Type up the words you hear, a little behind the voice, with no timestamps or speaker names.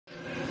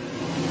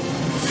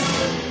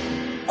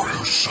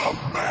Gruesome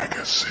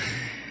Magazine.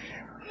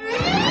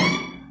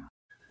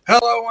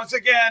 Hello once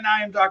again,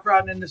 I am Doc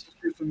Rodden, and this is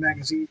Gruesome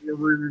Magazine, where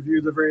we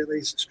review the very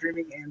latest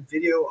streaming and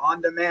video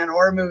on-demand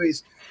horror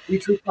movies.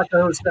 Each week, my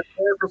co-host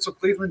Russell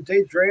Cleveland,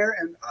 Dave Dreher,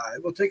 and I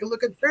will take a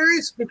look at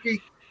very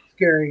spooky,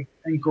 scary,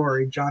 and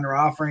gory genre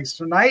offerings.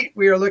 Tonight,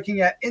 we are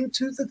looking at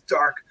Into the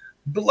Dark,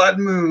 Blood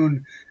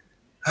Moon,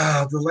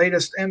 the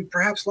latest and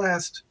perhaps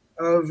last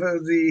of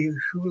the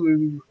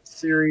Hulu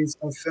series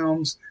of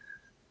films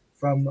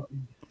from...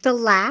 The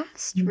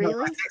last? Really?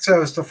 I think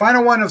so. It's the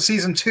final one of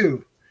season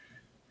 2.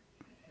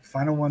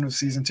 Final one of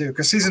season 2,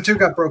 because season 2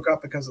 got broke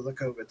up because of the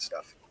COVID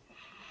stuff.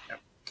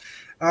 Yep.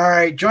 All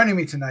right, joining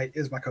me tonight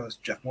is my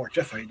co-host Jeff Mohr.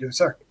 Jeff, how you doing,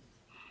 sir?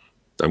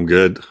 I'm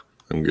good.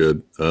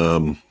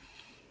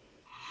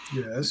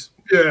 Yes.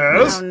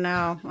 Oh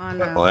no!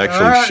 Well, I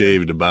actually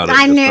shaved about it.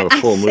 I It's knew. not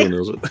a full moon,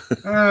 is it?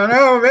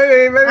 No,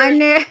 maybe. I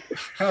knew.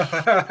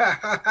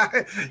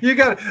 You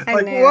got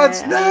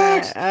what's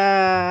next?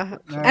 And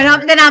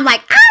then I'm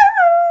like, oh!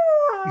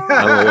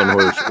 I'm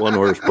a one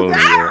horse pony.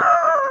 Yeah.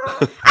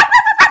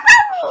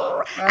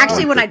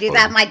 Actually, when I do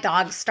that, my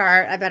dogs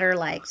start. I better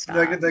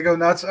stop. They go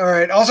nuts. All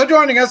right. Also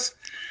joining us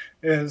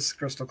is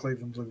Crystal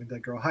Cleveland, Living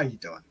Dead Girl. How you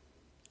doing?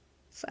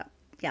 So,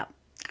 yeah.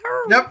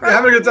 Yep,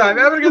 having a good time.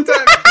 All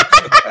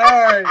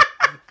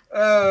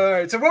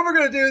right. So what we're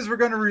going to do is we're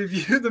going to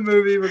review the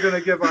movie. We're going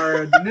to give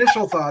our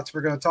initial thoughts.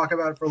 We're going to talk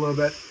about it for a little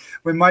bit.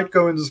 We might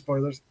go into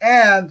spoilers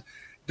and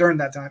during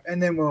that time,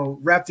 and then we'll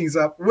wrap things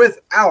up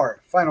with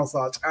our final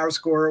thoughts, our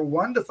score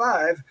 1 to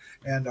 5,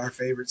 and our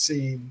favorite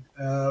scene.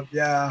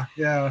 Yeah,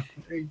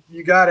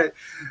 you got it.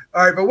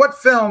 All right, but what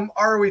film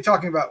are we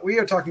talking about? We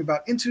are talking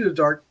about Into the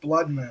Dark,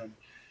 Blood Moon,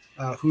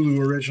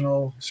 Hulu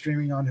original,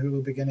 streaming on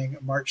Hulu beginning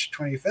March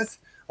 25th.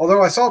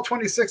 Although I saw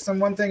 26th on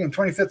one thing and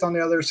 25th on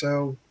the other,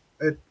 so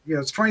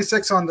it's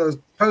 26 on the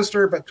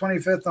poster, but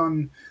 25th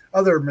on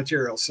other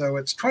materials. So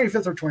it's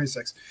 25th or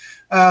 26th.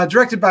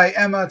 Directed by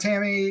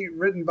Tammi,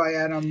 written by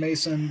Adam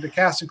Mason. The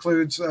cast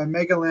includes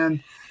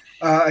Megalyn,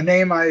 a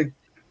name I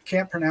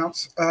can't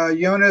pronounce.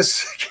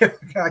 Yonas.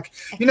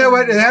 You know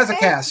what? It has a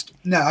cast.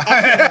 No.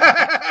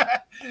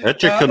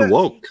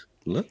 Echikunwoke.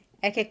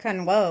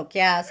 Echikunwoke,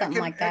 yeah,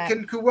 something like that.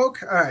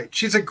 Echikunwoke? All right.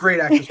 She's a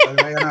great actress, by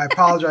the way, and I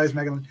apologize,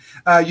 Megalyn.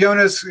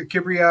 Yonas,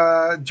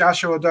 Kibreab,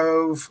 Joshua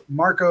Dove,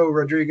 Marco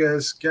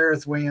Rodriguez,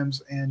 Gareth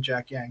Williams, and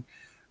Jack Yang.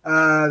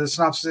 The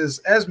synopsis is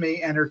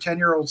Esme and her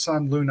 10-year-old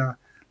son, Luna,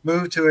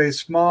 move to a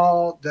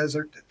small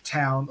desert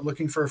town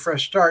looking for a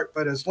fresh start,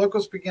 but as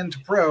locals begin to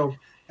probe,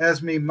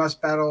 Esme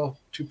must battle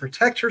to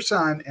protect her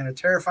son and a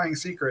terrifying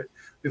secret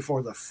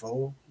before the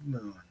full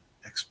moon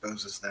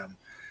exposes them.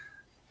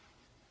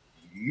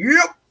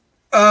 Yep.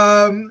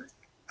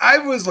 I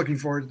was looking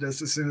forward to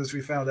this as soon as we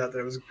found out that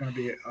it was going to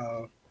be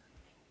a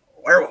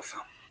werewolf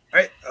film,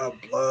 right? A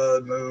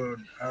blood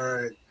moon. All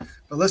right.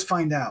 But let's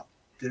find out.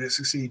 Did it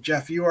succeed?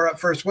 Jeff, you are up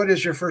first. What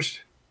is your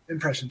first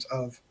impressions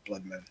of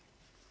Blood Moon?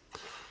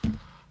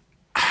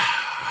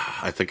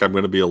 I think I'm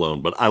going to be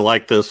alone, but I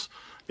like this.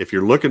 If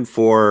you're looking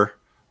for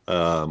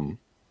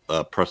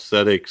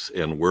prosthetics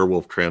and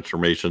werewolf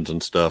transformations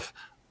and stuff,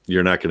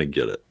 you're not going to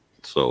get it.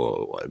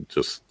 So I'm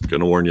just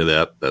going to warn you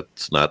that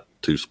that's not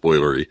too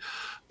spoilery.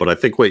 But I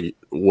think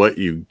what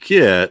you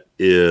get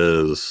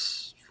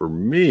is, for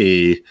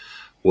me,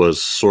 was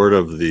sort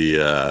of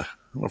the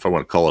I don't know if I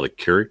want to call it a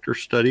character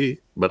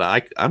study, but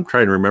I'm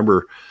trying to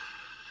remember.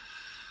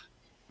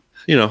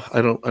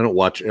 I don't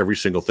watch every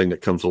single thing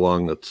that comes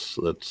along that's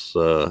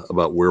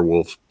about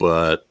werewolves,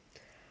 but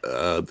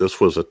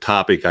this was a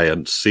topic I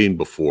hadn't seen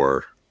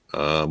before,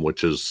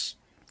 which is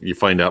you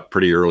find out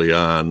pretty early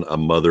on a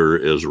mother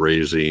is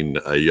raising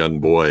a young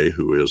boy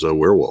who is a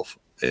werewolf,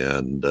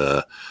 and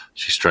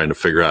she's trying to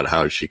figure out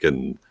how she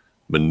can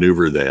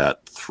maneuver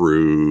that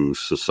through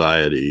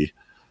society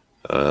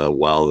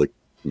while the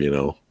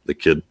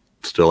kid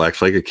still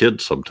acts like a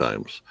kid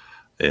sometimes.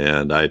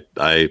 And I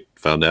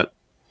found that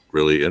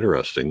really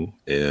interesting.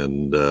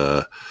 And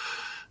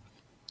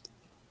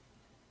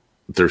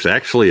there's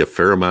actually a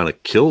fair amount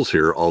of kills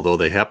here, although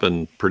they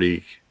happen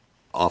pretty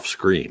off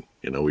screen.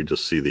 We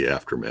just see the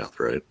aftermath,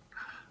 right?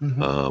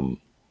 Mm-hmm.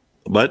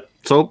 But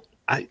so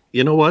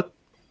you know what?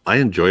 I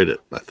enjoyed it.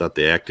 I thought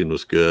the acting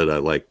was good. I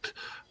liked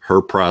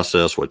her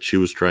process, what she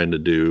was trying to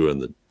do,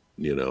 and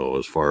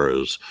as far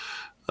as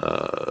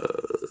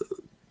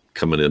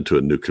coming into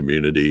a new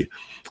community.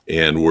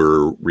 And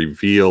we're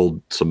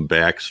revealed some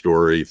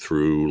backstory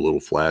through little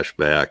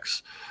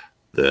flashbacks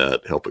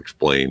that help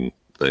explain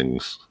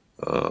things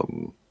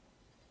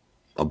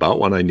about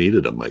when I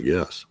needed them, I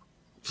guess.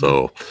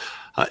 So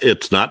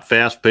it's not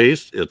fast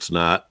paced. It's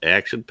not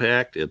action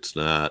packed. It's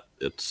sort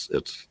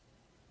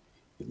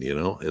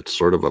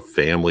of a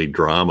family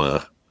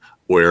drama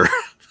where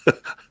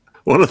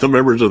one of the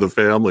members of the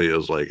family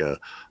is like a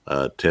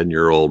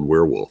 10-year-old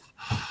werewolf.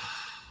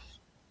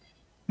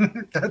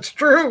 That's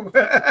true. All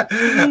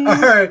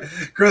right.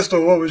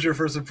 Crystal, what was your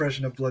first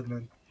impression of Blood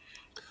Moon?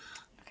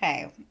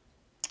 Okay.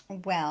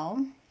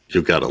 Well,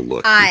 You've got to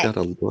look. I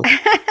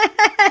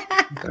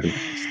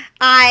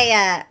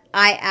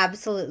I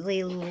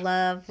absolutely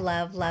love,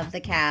 love, love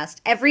the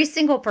cast. Every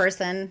single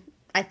person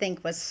I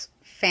think was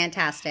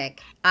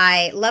fantastic.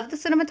 I love the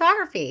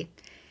cinematography.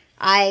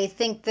 I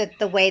think that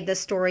the way the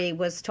story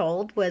was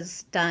told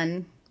was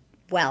done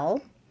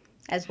well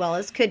as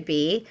could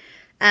be.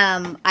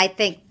 I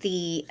think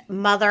the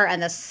mother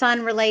and the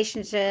son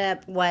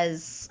relationship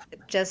was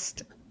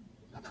just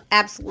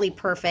absolutely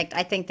perfect.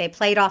 I think they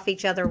played off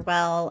each other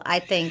well. I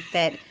think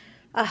that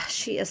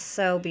she is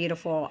so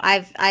beautiful.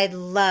 I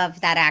love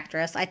that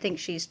actress. I think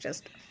she's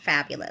just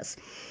fabulous.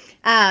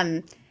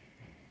 Um,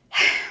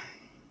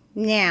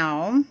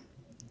 now,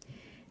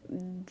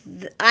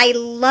 I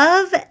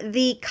love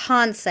the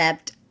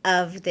concept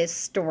of this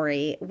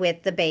story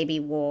with the baby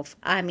wolf.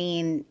 I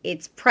mean,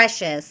 it's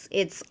precious.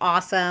 It's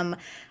awesome.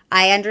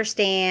 I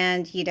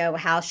understand,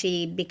 how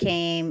she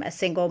became a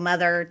single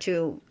mother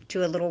to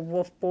a little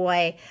wolf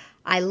boy.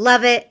 I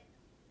love it.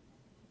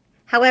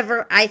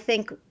 However, I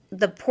think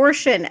the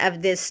portion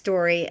of this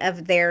story,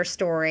 of their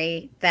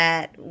story,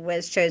 that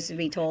was chosen to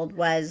be told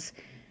was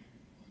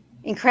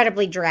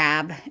incredibly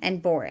drab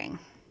and boring.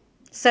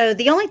 So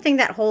the only thing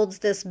that holds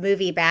this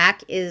movie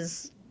back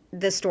is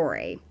the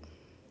story.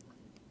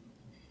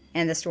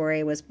 And the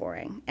story was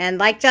boring. And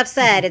like Jeff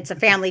said, it's a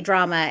family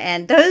drama,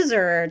 and those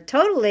are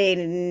totally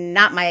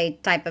not my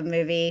type of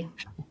movie.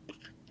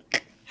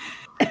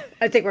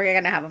 I think we're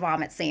gonna have a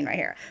vomit scene right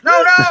here.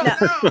 No,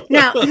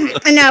 No,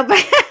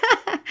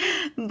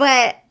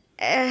 but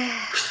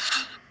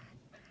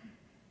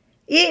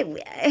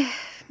it,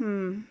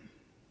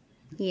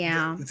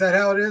 yeah. Is that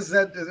how it is?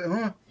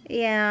 Huh?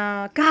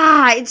 Yeah,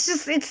 God,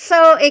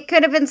 it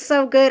could have been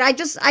so good. I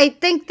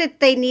think that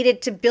they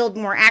needed to build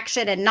more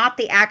action and not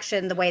the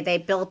action the way they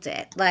built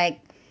it.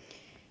 Like,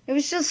 it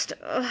was just,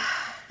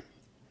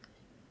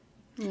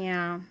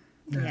 yeah.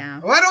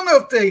 Well, I don't know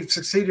if they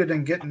succeeded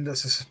in getting the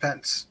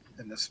suspense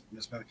in this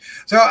movie.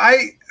 So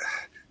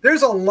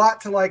there's a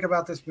lot to like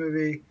about this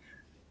movie,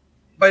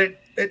 but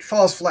it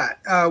falls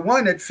flat.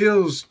 One, it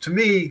feels, to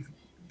me,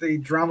 the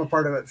drama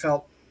part of it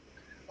felt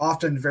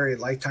often very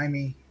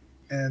Lifetimey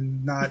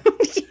and not.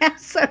 Yeah,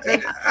 so at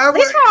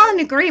least we're all in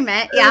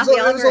agreement. Yeah, we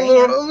all agree. A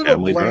little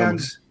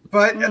bland,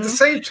 but at the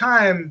same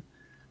time,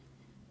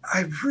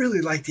 I really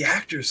like the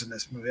actors in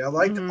this movie. I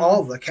liked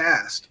all the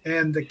cast,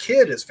 and the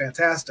kid is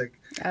fantastic.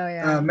 Oh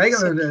yeah,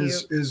 Megalyn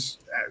is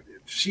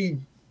she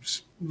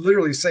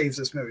literally saves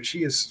this movie.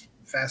 She is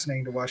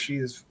fascinating to watch. She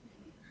is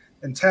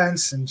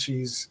intense, and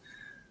she's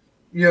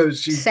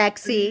she's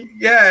sexy.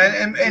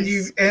 Yeah, and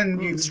you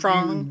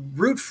strong. You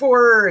root for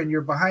her, and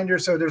you're behind her.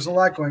 So there's a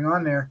lot going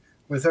on there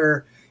with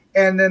her.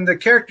 And then the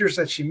characters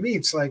that she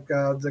meets, like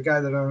the guy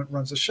that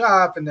runs the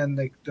shop, and then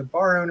the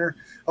bar owner,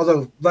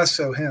 although less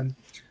so him.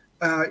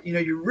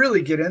 You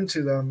really get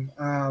into them,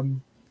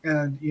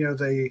 and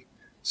the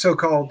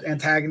so-called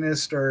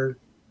antagonist are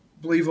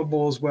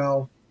believable as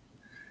well.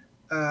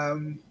 But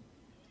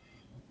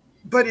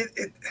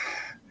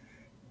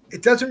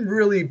it doesn't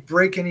really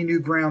break any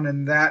new ground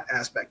in that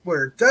aspect. What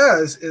it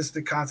does is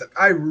the concept.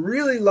 I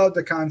really love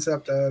the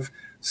concept of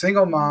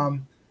single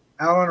mom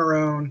out on her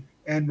own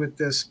and with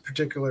this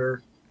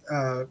particular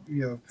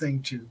thing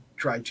to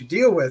try to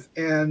deal with,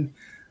 and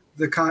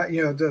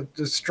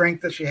the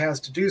strength that she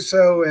has to do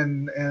so,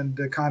 and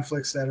the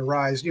conflicts that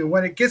arise.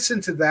 When it gets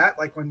into that,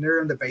 like when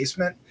they're in the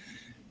basement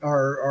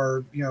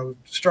or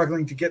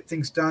struggling to get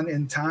things done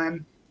in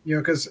time,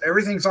 because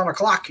everything's on a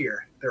clock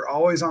here. They're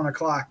always on a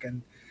clock,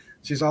 and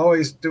she's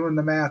always doing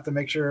the math to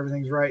make sure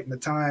everything's right in the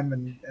time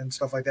and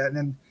stuff like that. And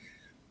then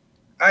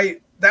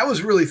that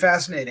was really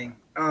fascinating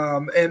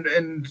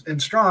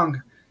and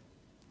strong.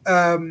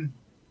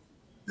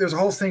 There's a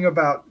whole thing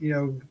about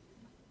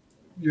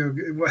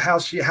how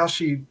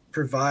she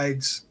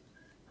provides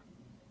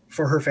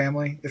for her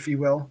family, if you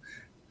will.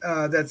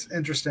 That's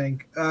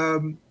interesting.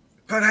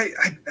 But I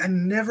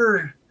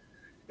never.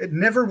 It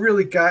never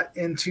really got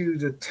into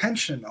the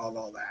tension of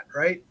all that,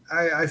 right?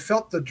 I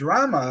felt the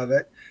drama of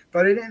it,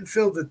 but I didn't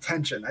feel the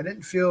tension. I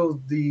didn't feel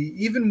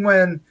even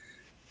when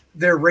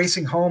they're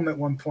racing home at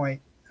one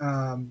point.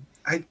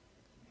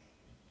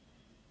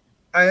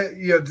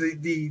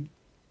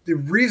 The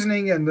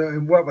reasoning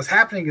and what was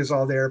happening is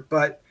all there,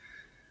 but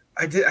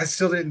I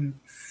still didn't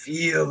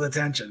feel the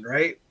tension,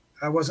 right?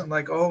 I wasn't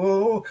like,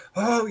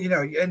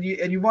 and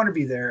you want to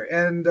be there.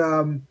 And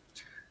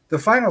the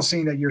final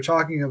scene that you're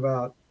talking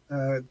about,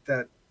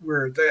 that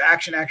where the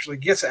action actually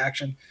gets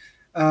action,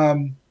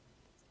 the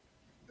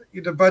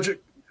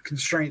budget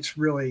constraints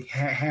really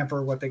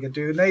hamper what they could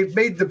do. And they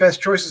made the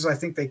best choices I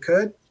think they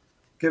could,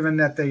 given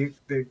that they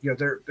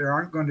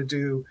aren't going to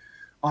do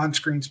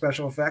on-screen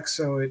special effects,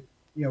 so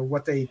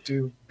what they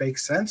do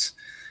makes sense.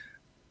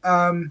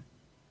 I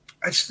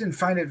just didn't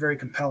find it very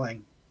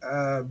compelling.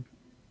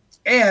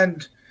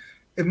 And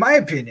in my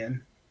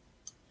opinion,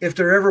 if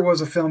there ever was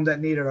a film that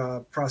needed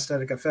a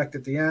prosthetic effect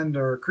at the end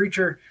or a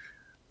creature,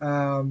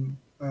 instead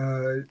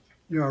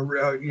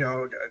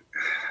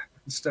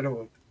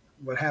of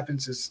what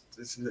happens is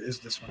this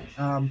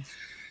one.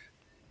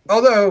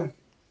 Although,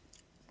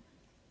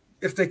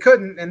 if they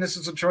couldn't, and this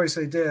is a choice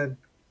they did,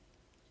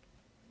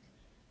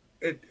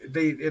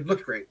 it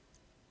looked great.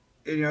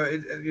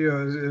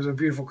 It was a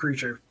beautiful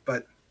creature,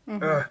 but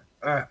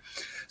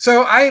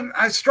so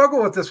I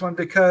struggle with this one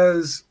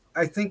because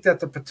I think that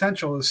the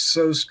potential is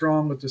so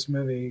strong with this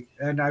movie,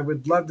 and I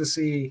would love to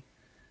see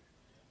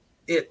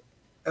it.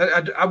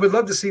 I would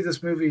love to see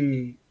this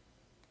movie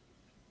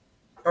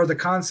or the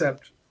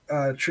concept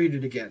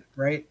treated again,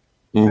 right?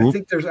 Mm-hmm.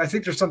 I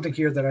think there's something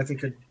here that I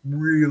think could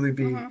really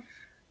be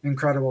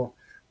incredible,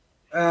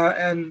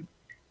 and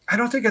I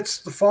don't think it's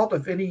the fault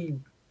of any.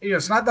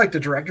 It's not like the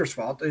director's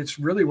fault. It's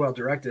really well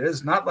directed.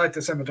 It's not like the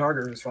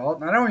cinematographer's fault.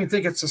 And I don't even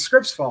think it's the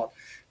script's fault.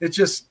 It's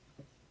just.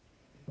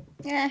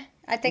 Yeah,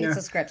 I think it's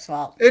the script's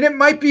fault. And it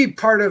might be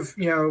part of,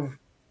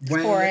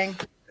 boring.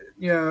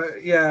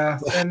 Yeah.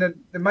 And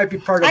it might be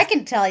part of. I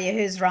can tell you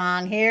who's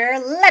wrong here.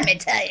 Let me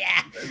tell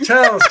you.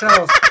 Tell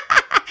us.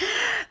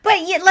 But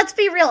let's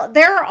be real.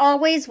 There are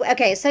always,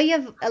 okay, so you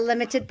have a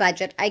limited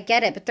budget. I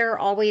get it. But there are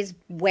always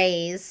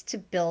ways to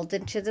build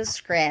into the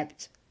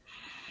script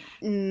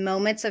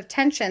moments of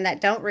tension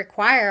that don't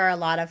require a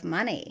lot of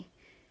money.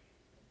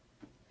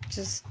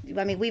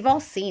 We've all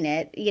seen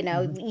it.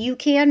 You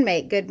can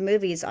make good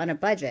movies on a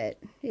budget.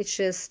 It's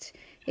just,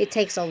 it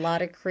takes a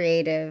lot of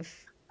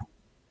creative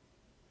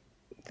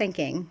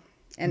thinking.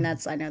 And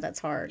I know that's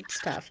hard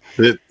stuff.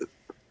 The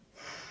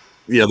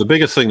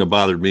biggest thing that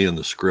bothered me in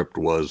the script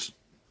was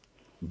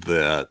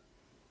that,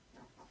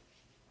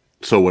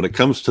 so when it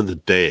comes to the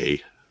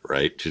day,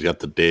 right? She's got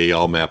the day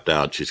all mapped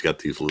out. She's got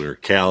these lunar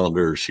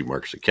calendars. She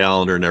marks the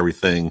calendar and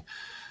everything.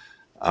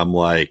 I'm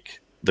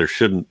like, there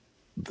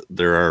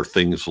are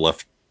things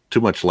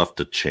too much left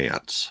to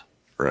chance,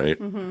 right?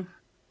 Mm-hmm.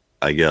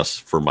 I guess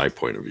from my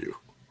point of view.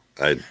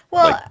 Her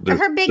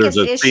biggest there's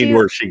a issue scene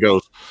where she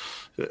goes,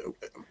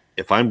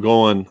 if I'm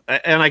going,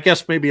 and I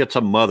guess maybe it's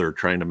a mother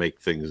trying to make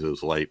things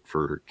as light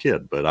for her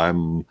kid, but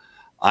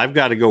I've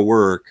got to go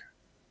work.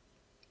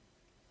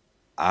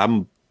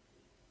 I'm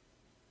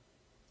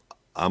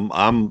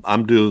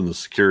doing the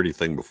security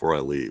thing before I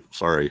leave.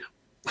 Sorry.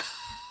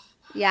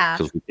 Yeah.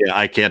 Because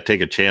I can't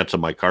take a chance of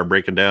my car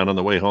breaking down on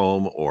the way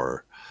home,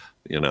 or,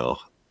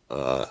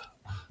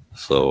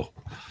 so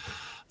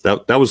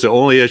that was the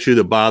only issue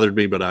that bothered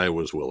me, but I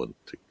was willing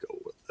to go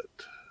with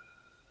it.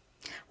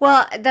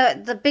 Well,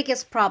 the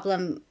biggest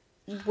problem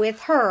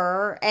with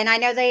her, and I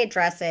know they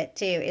address it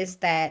too, is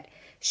that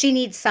she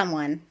needs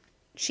someone.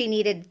 She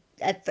needed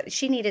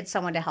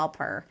someone to help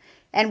her.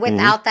 And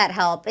without that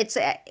help,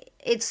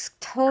 it's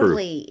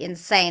totally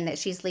insane that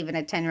she's leaving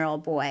a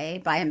 10-year-old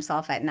boy by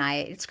himself at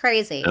night. It's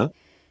crazy. Yeah.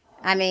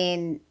 I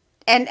mean,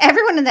 and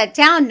everyone in that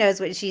town knows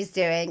what she's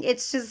doing. The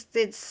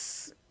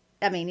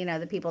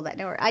people that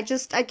know her. I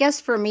guess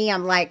for me,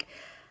 I'm like,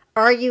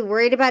 are you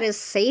worried about his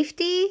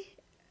safety?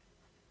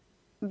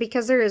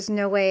 Because there's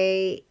no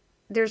way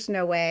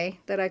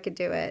that I could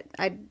do it.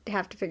 I'd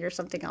have to figure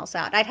something else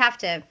out. I'd have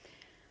to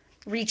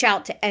reach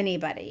out to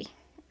anybody.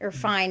 Or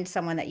find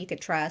someone that you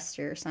could trust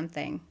or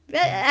something.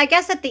 I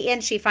guess at the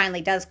end she finally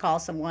does call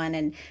someone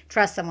and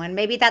trust someone.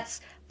 Maybe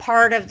that's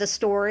part of the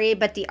story,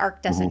 but the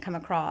arc doesn't come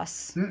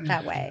across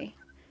that way.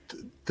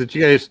 Did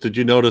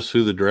you notice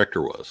who the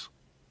director was?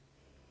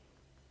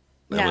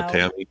 No.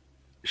 Tammi.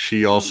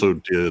 She also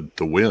did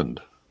The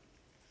Wind.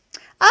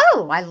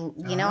 Oh, I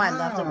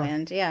love The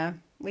Wind. Yeah.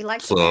 We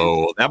like The Wind.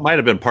 So that might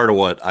have been part of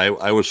what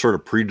I was sort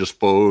of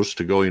predisposed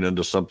to going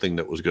into something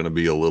that was going to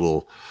be a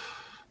little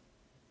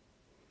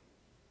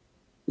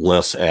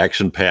less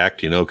action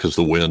packed, because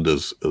The Wind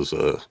is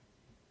a,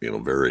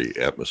 very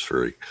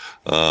atmospheric.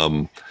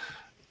 And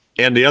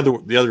the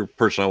other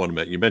person I want to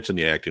mention, you mentioned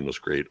the acting was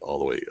great all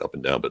the way up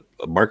and down, but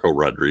Marco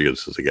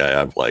Rodriguez is a guy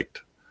I've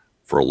liked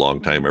for a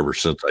long time, ever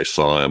since I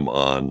saw him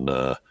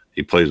on,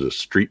 he plays a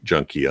street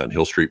junkie on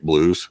Hill Street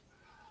Blues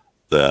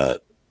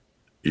that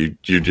he's,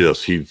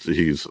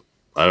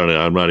 I don't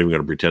know, I'm not even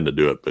going to pretend to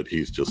do it, but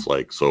he's just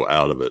like so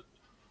out of it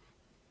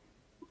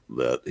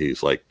that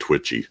he's like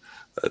twitchy.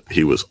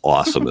 He was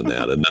awesome in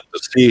that. And then to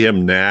see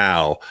him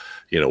now,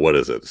 what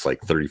is it? It's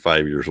like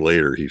 35 years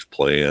later, he's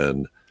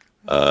playing,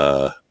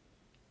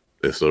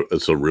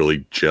 it's a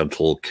really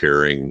gentle,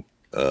 caring,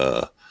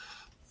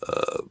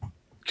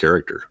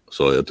 character.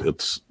 So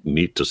it's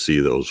neat to see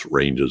those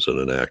ranges in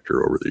an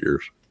actor over the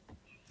years.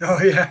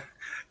 Oh yeah.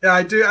 Yeah,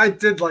 I do. I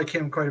did like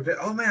him quite a bit.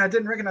 Oh man, I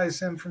didn't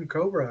recognize him from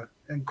Cobra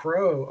and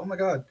Crow. Oh my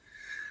God.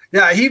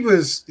 Yeah, he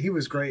was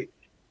great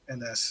in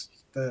this.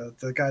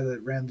 The guy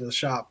that ran the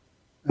shop.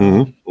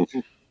 The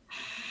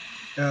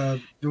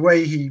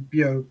way he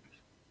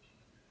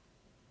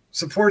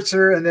supports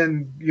her and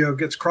then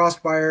gets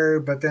crossed by her,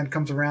 but then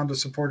comes around to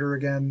support her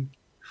again.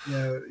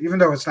 Even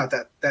though it's not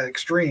that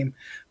extreme,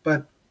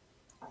 but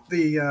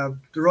the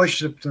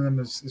relationship to them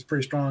is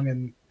pretty strong.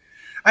 And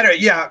I don't.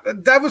 Yeah,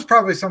 that was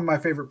probably some of my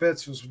favorite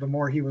bits. Was the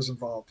more he was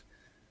involved.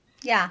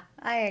 Yeah,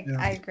 I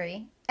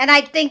agree, and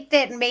I think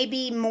that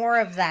maybe more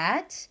of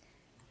that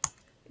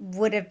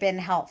would have been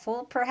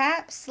helpful,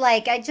 perhaps.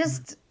 Like I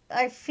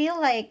feel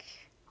like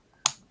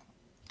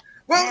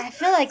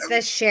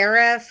the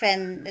sheriff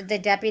and the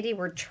deputy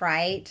were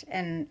trite,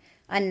 and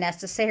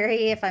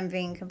unnecessary, if I'm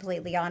being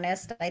completely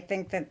honest. I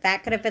think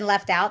that could have been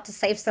left out to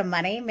save some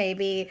money,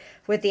 maybe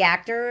with the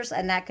actors,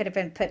 and that could have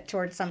been put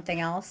towards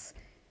something else.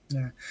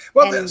 Yeah.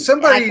 Well, And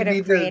somebody I could have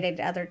need created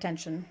other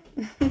tension.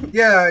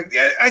 Yeah,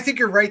 I think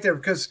you're right there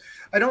because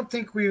I don't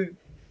think we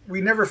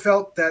never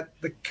felt that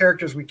the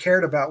characters we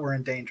cared about were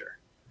in danger,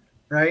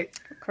 right?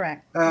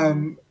 Correct.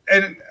 And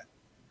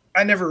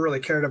I never really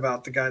cared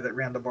about the guy that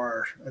ran the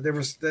bar. There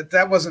was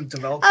that wasn't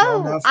developed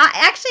well enough.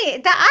 I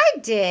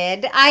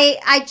did.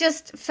 I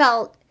just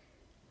felt,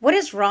 what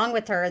is wrong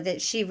with her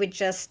that she would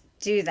just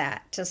do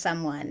that to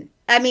someone?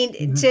 I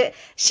mean,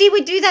 she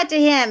would do that to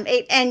him,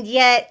 and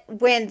yet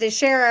when the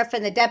sheriff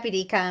and the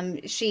deputy come,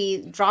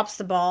 she drops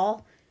the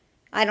ball.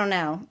 I don't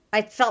know.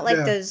 I felt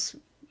like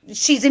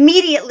she's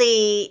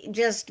immediately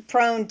just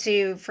prone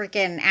to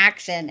freaking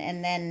action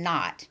and then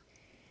not.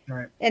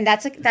 Right. And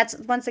that's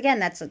once again,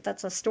 that's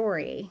a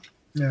story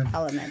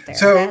element there.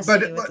 So, that has but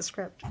to do with the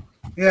script.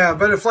 Yeah,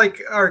 but if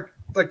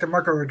the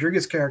Marco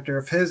Rodriguez character,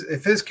 if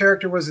his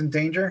character was in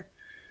danger,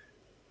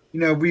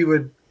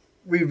 we'd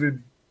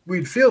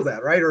feel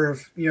that, right? Or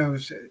if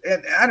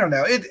and I don't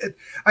know,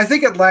 I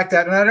think it lacked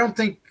that, and I don't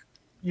think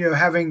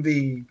having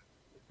the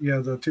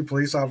two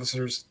police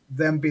officers,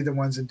 them be the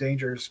ones in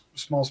danger,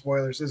 small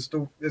spoilers, is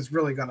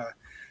really gonna.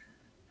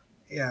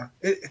 Yeah,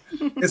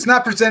 it's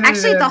not presented.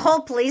 Actually, the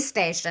whole police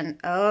station.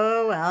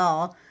 Oh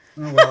well.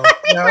 Oh well.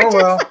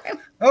 Yeah,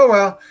 oh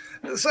well.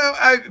 So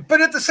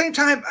but at the same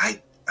time,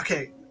 I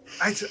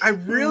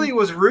really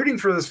was rooting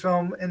for this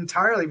film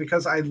entirely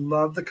because I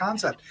love the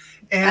concept.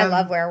 And I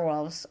love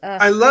werewolves. We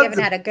haven't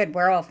had a good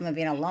werewolf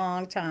movie in a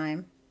long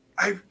time.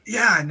 I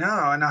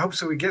know, and I hope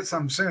so. We get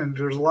some soon.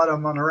 There's a lot of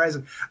them on the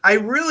horizon. I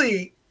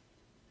really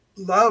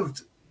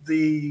loved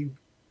the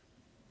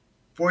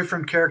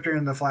boyfriend character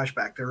in the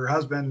flashback. Her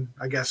husband,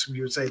 I guess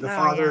you would say, the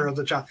father of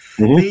the child.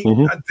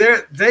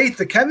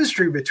 The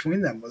chemistry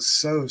between them was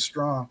so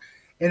strong,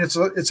 and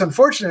it's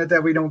unfortunate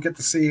that we don't get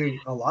to see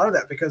a lot of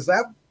that because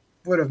that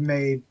would have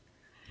made,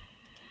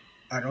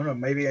 I don't know,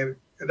 might have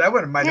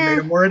made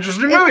a more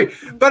interesting movie.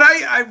 But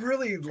I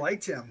really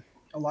liked him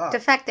a lot. The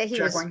fact that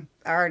he was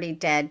already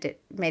dead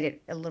made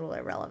it a little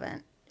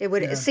irrelevant. It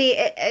would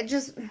it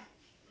just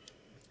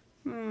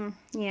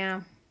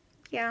yeah.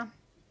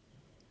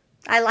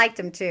 I liked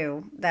him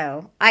too,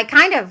 though. I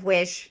kind of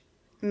wish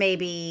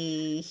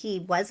maybe he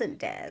wasn't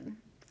dead.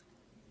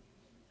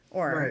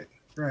 Or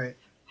right.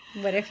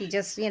 What if he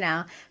just,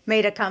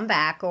 made a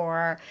comeback?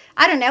 Or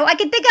I don't know. I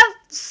could think of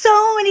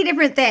so many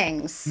different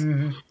things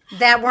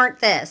that weren't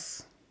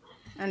this,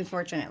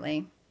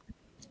 unfortunately.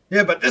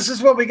 Yeah, but this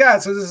is what we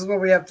got, so this is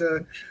what we have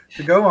to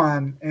go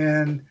on.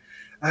 And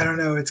I don't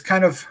know, it's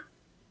kind of...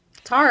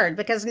 It's hard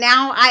because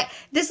now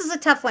this is a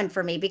tough one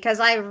for me because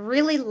I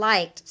really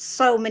liked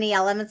so many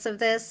elements of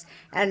this,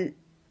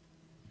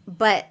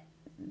 but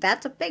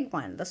that's a big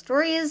one. The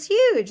story is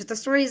huge. The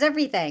story is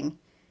everything.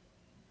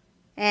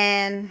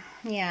 And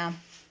yeah.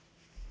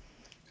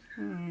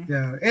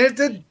 Yeah,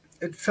 and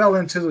it fell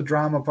into the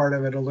drama part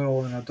of it a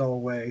little in a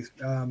dull way.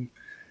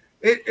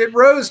 It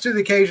rose to the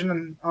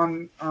occasion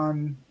on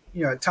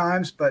at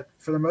times, but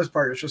for the most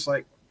part, it's just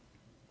like,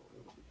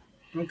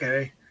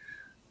 okay,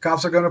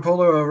 cops are going to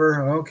pull her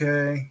over.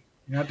 Okay,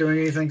 you're not doing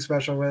anything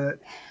special with it,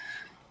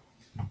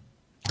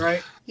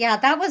 right? Yeah,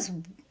 that was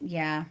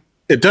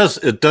It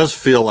does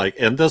feel like,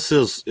 and this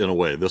is in a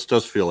way, this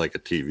does feel like a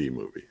TV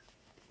movie.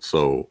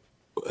 So,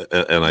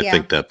 and I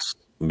think that's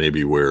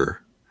maybe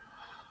where,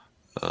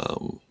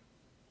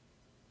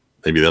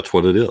 maybe that's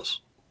what it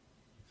is.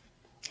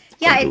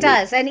 Yeah, it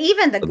does, and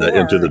even the gore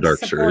Into the Dark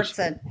supports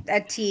series.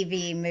 a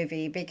TV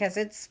movie because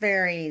it's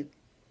very.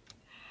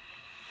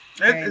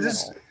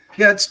 It's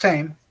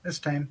tame. It's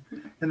tame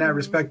in that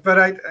respect.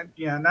 But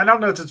and I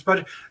don't know if it's,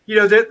 but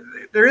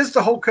there is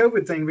the whole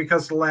COVID thing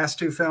because the last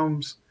two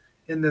films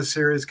in this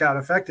series got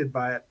affected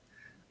by it.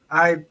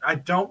 I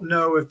don't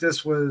know if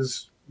this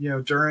was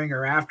during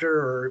or after,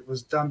 or it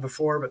was done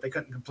before, but they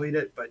couldn't complete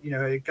it. But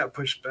it got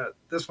pushed back.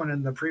 This one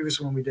and the previous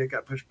one we did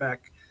got pushed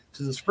back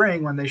to the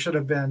spring when they should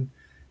have been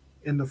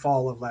in the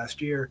fall of last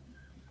year.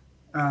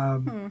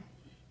 And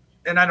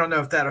I don't know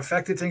if that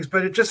affected things,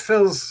 but it just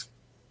feels,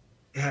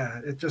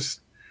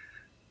 it's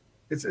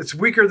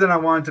weaker than I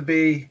want it to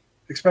be,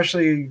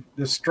 especially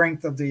the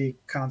strength of the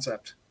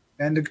concept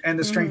and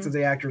the strength of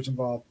the actors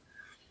involved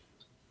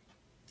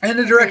and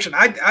the direction.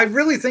 I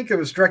really think it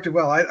was directed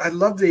well. I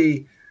love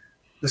the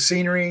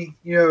scenery,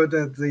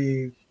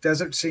 the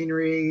desert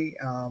scenery.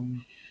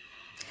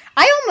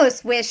 I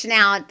almost wish,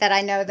 now that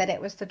I know that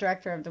it was the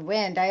director of The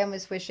Wind, I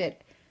almost wish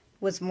it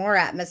was more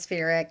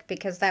atmospheric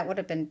because that would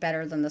have been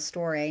better than the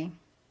story.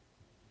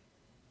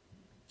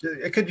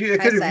 It could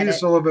have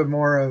used a little bit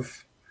more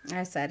of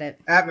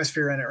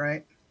atmosphere in it,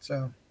 right?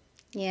 So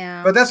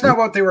yeah, but that's not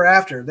what they were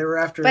after. They were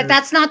after. But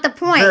that's not the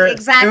point.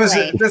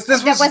 Exactly. This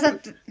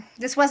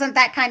wasn't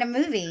that kind of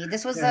movie.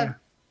 This was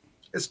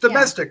It's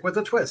domestic with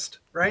a twist,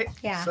 right?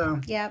 Yeah. So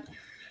yep.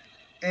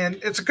 And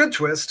it's a good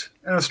twist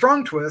and a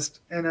strong twist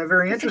and a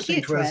very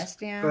interesting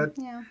twist. Yeah. But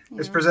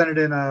it's presented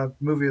in a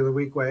movie of the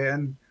week way.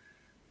 And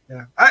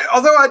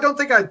although I don't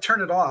think I'd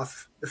turn it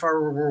off if I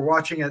were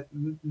watching it,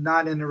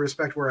 not in a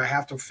respect where I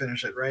have to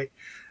finish it. Right?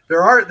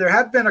 There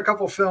have been a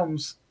couple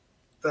films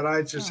that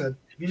I just said,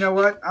 you know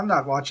what? I'm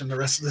not watching the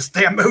rest of this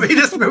damn movie.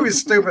 This movie's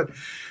stupid.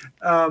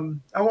 I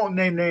won't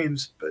name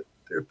names, but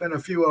there have been a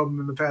few of them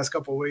in the past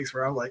couple of weeks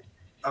where I'm like,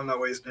 I'm not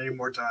wasting any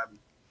more time.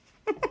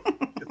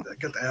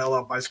 Get the hell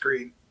off my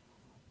screen.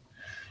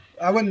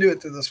 I wouldn't do it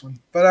to this one,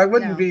 but I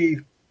wouldn't be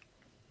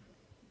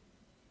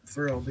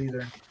thrilled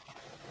either.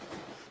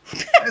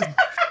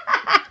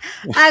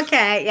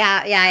 Okay,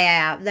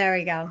 yeah. There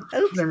we go.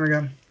 Oops. There we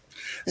go.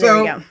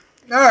 There we go.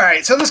 All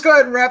right, so let's go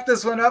ahead and wrap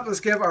this one up.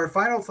 Let's give our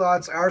final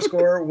thoughts, our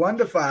score 1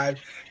 to 5,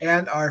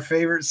 and our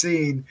favorite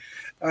scene.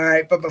 All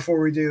right, but before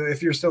we do,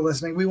 if you're still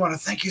listening, we want to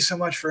thank you so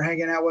much for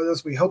hanging out with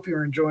us. We hope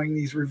you're enjoying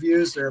these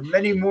reviews. There are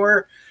many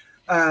more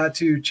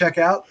to check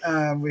out.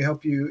 We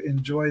hope you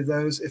enjoy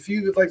those. If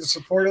you would like to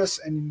support us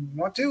and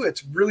want to,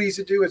 it's really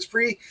easy to do. It's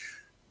free.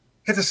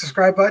 Hit the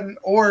subscribe button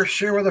or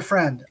share with a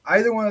friend.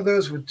 Either one of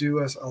those would do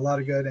us a lot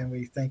of good, and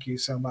we thank you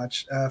so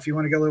much. If you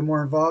want to get a little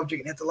more involved, you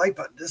can hit the like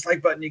button,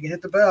 dislike button. You can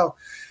hit the bell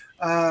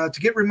to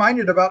get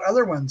reminded about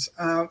other ones.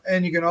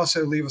 And you can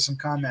also leave us some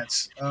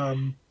comments.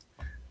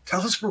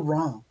 Tell us we're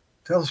wrong.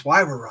 Tell us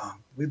why we're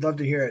wrong. We'd love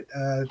to hear it.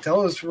 Tell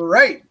us we're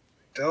right.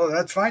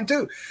 That's fine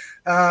too.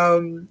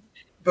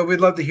 But we'd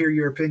love to hear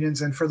your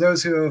opinions. And for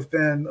those who have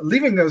been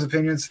leaving those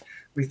opinions,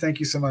 we thank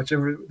you so much.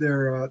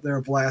 They're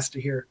a blast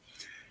to hear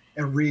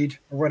and read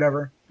or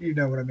whatever. You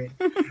know what I mean.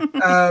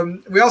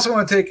 We also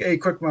want to take a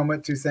quick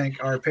moment to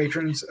thank our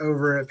patrons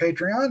over at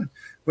Patreon.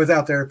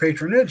 Without their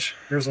patronage,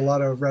 there's a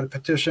lot of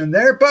repetition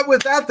there, but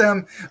without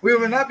them, we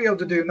would not be able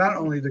to do not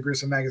only the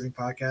Gruesome Magazine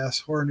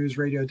podcast, Horror News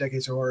Radio,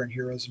 Decades of Horror, and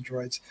Heroes and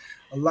Droids.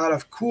 A lot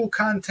of cool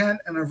content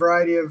and a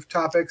variety of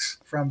topics,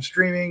 from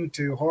streaming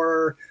to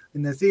horror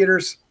in the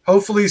theaters,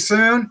 hopefully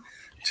soon,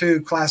 to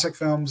classic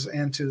films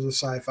and to the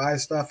sci-fi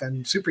stuff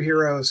and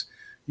superheroes.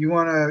 You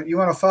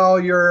wanna follow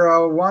your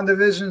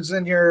WandaVisions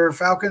and your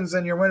Falcons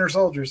and your Winter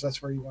Soldiers.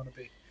 That's where you want to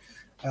be.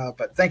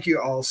 But thank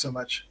you all so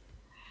much.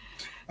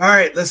 All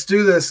right, let's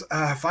do this.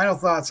 Final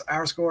thoughts,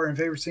 our score, and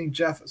favorite scene.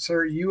 Jeff,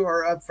 sir, you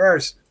are up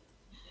first.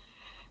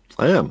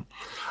 I am.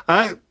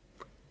 I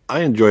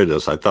enjoyed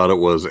this. I thought it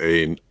was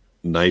a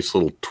nice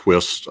little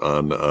twist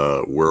on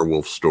a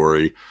werewolf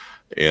story,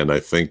 and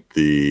I think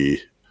the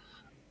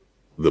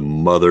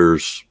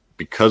mother's,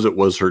 because it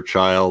was her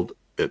child,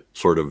 it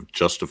sort of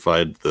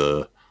justified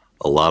a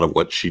lot of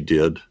what she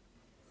did.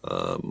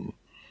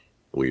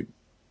 We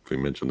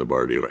mentioned the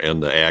bar dealer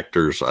and the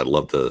actors. I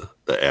love the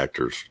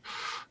actors.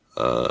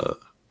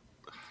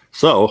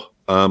 So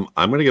I'm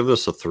going to give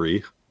this a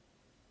 3.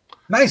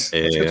 Nice.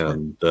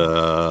 And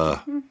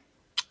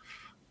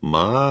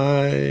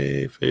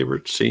my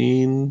favorite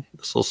scene,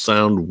 this will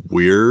sound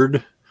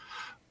weird,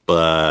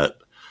 but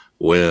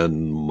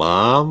when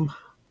Mom,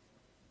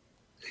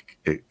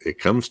 it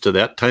comes to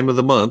that time of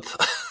the month.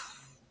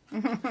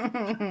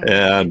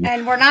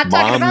 and we're not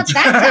talking about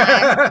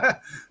that time.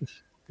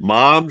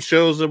 Mom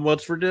shows him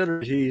what's for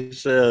dinner. He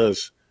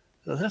says,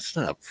 oh, that's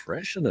not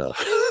fresh enough.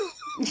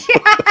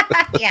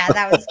 Yeah,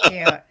 that was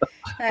cute.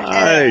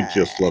 I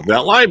just love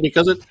that line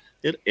because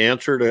it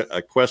answered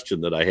a question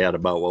that I had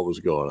about what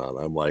was going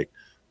on. I'm like,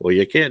 well,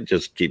 you can't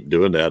just keep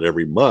doing that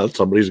every month.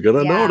 Somebody's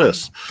going to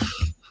notice.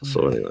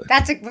 So anyway.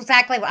 That's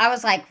exactly what I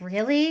was like,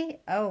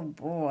 really? Oh,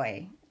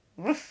 boy.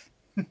 Oof.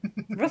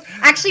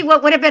 Actually,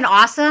 what would have been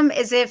awesome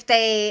is if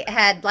they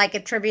had like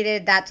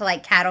attributed that to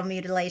like cattle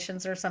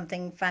mutilations or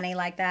something funny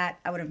like that.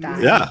 I would have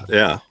died.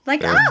 Yeah.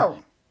 Like,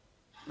 so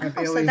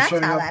that's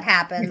how that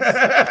happens.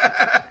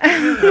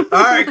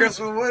 All right,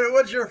 Crystal,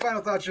 what's your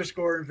final thoughts, your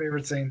score, and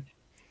favorite scene?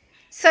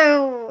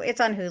 So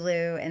it's on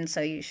Hulu, and so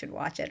you should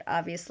watch it,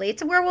 obviously.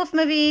 It's a werewolf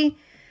movie.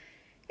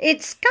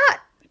 It's got,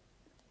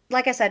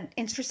 like I said,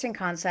 interesting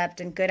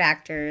concept and good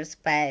actors,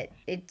 but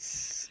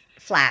it's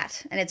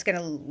flat, and it's going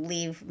to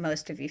leave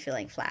most of you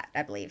feeling flat,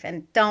 I believe.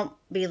 And don't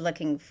be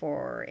looking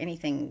for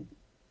anything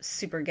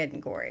super good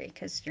and gory,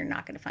 because you're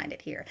not going to find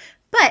it here.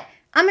 But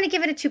I'm going to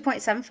give it a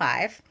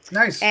 2.75.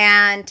 Nice.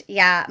 And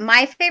yeah,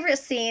 my favorite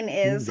scene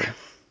is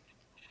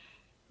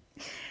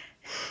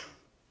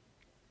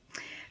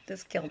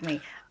this killed me.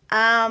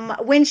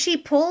 When she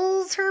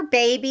pulls her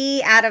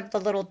baby out of the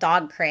little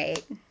dog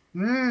crate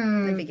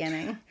in the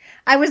beginning.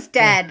 I was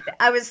dead.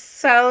 I was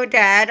so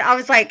dead. I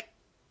was like,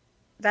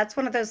 that's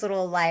one of those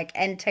little like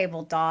end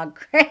table dog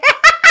crates.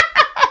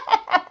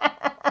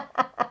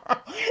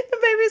 The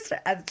baby's,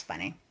 it's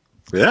funny.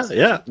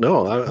 Yeah.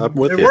 No, I'm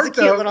with you. It worked, it's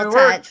a cute little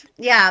touch.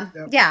 Yeah.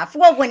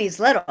 Well, when he's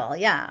little,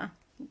 yeah.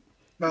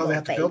 Well, they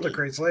have to build the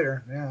crates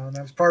later. Yeah, and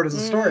that's part of the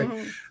story.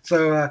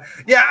 So,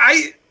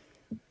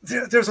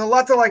 there's a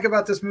lot to like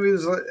about this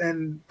movie,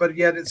 but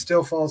yet it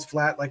still falls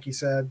flat, like you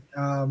said.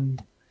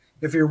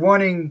 If you're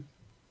wanting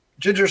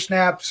ginger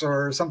snaps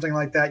or something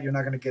like that, you're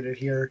not going to get it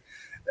here.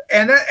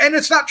 And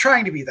it's not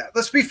trying to be that.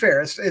 Let's be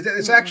fair.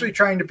 It's actually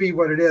trying to be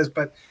what it is,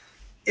 but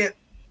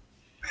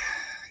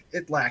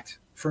it lacked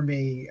for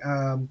me.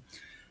 At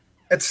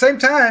the same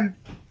time,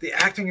 the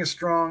acting is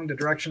strong, the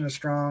direction is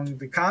strong,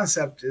 the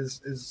concept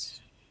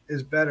is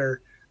is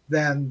better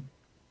than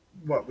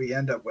what we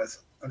end up with,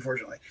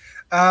 unfortunately.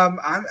 I'm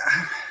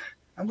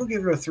gonna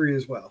give it a 3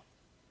 as well.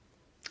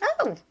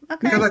 Oh, okay.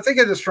 Because I think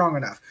it is strong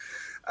enough.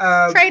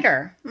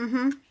 Traitor.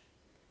 Mm-hmm.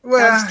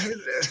 Well,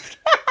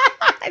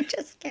 I'm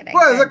just kidding.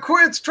 well,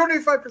 it's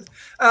 25%.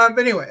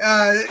 Anyway,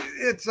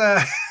 it's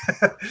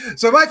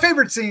so my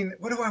favorite scene.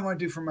 What do I want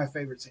to do for my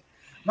favorite scene?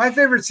 My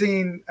favorite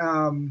scene.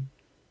 I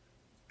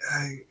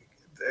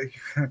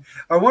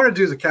want to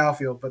do the cow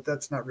field, but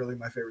that's not really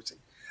my favorite scene.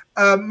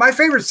 My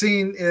favorite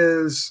scene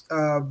is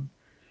a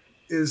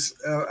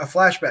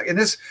flashback, and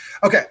this.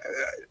 Okay,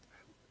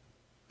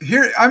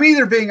 here I'm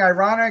either being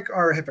ironic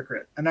or a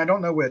hypocrite, and I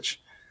don't know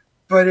which.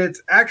 But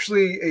it's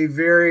actually a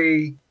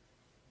very,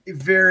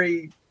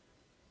 very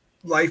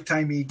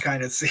lifetime-y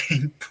kind of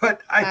scene.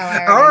 But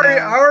I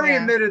already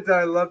admitted that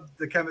I loved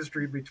the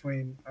chemistry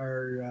between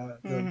our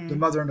the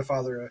mother and the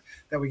father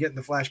that we get in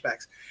the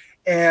flashbacks,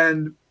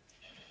 and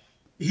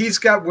he's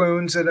got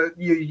wounds, and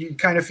you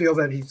kind of feel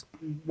that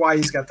why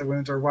he's got the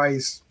wounds or why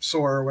he's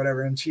sore or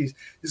whatever. And he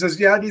says,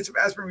 "Yeah, I need some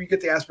aspirin." We get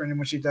the aspirin, and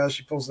when she does,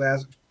 she pours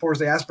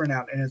the aspirin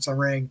out, and it's a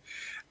ring.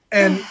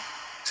 And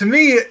to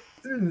me,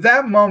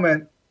 that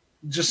moment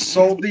just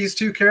sold these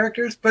two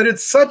characters, but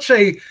it's such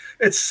a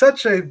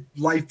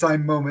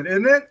lifetime moment,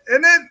 isn't it?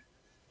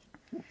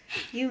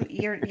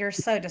 You're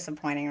so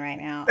disappointing right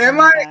now. Am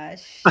oh I?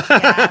 Gosh.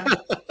 Yeah.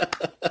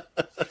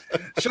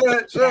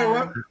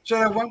 Should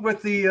I went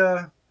with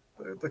the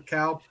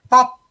cow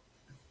pop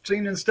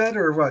scene instead,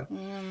 or what?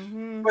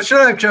 Mm-hmm. What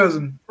should I have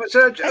chosen? What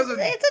should I have chosen?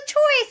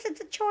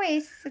 It's a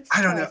choice.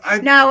 I don't know.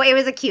 No, it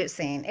was a cute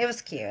scene. It was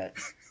cute.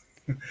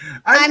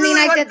 I mean,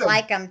 I did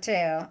like them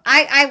too.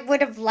 I would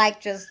have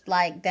liked just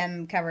like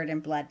them covered in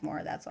blood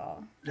more. That's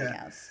all. Yeah. I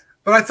guess.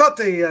 But I thought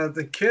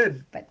the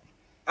kid. But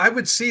I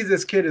would see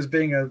this kid as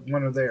being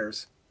one of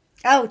theirs.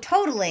 Oh,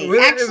 totally.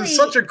 Actually, it was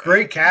such a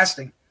great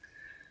casting.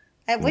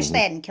 I wish they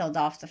hadn't killed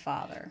off the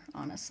father,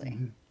 honestly.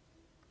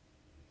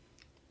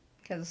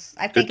 Because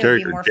I think it would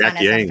be more fun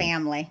as a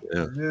family.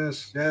 Yeah.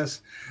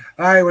 Yes.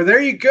 All right. Well,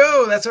 there you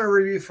go. That's our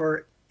review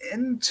for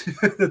Into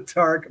the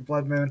Dark,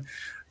 Blood Moon.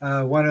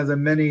 One of the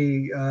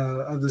many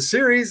of the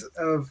series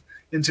of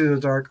Into the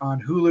Dark on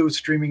Hulu,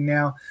 streaming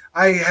now.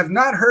 I have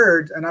not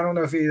heard, and I don't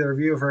know if either of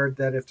you have heard,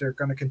 that if they're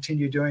going to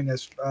continue doing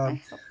this. I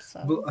hope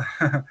so.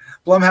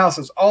 Blumhouse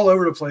is all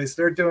over the place.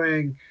 They're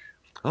doing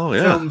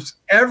films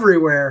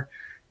everywhere.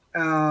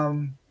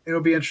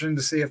 It'll be interesting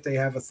to see if they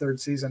have a third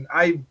season.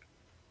 I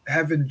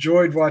have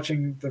enjoyed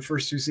watching the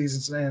first 2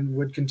 seasons and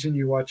would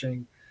continue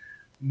watching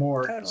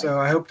more. Totally. So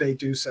I hope they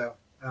do so.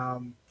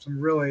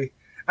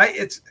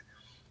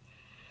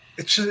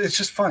 It's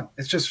just fun.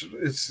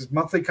 It's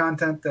monthly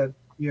content that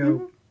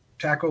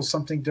tackles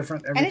something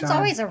different every time. And it's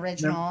always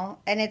original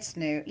and it's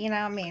new. You know,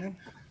 I mean.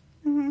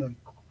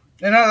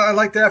 And I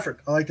like the effort.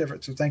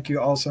 So thank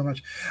you all so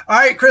much. All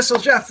right, Crystal,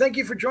 Jeff, thank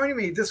you for joining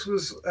me. This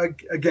was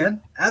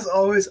again, as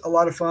always, a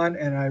lot of fun,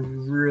 and I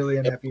really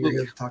am happy you're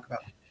here to talk about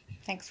it.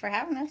 Thanks for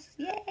having us.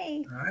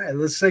 Yay! All right,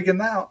 let's say good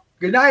night.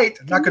 Good night.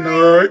 Not good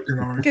night. Good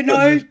night. Good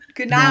night.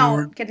 Good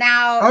night. Good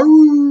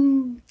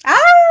night.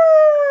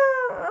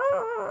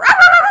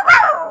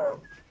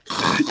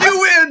 You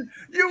win!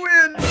 You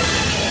win!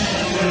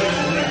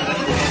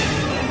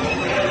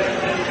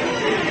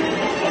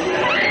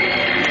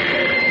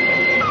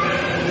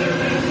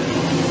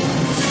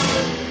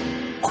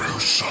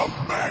 Gruesome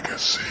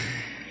Magazine.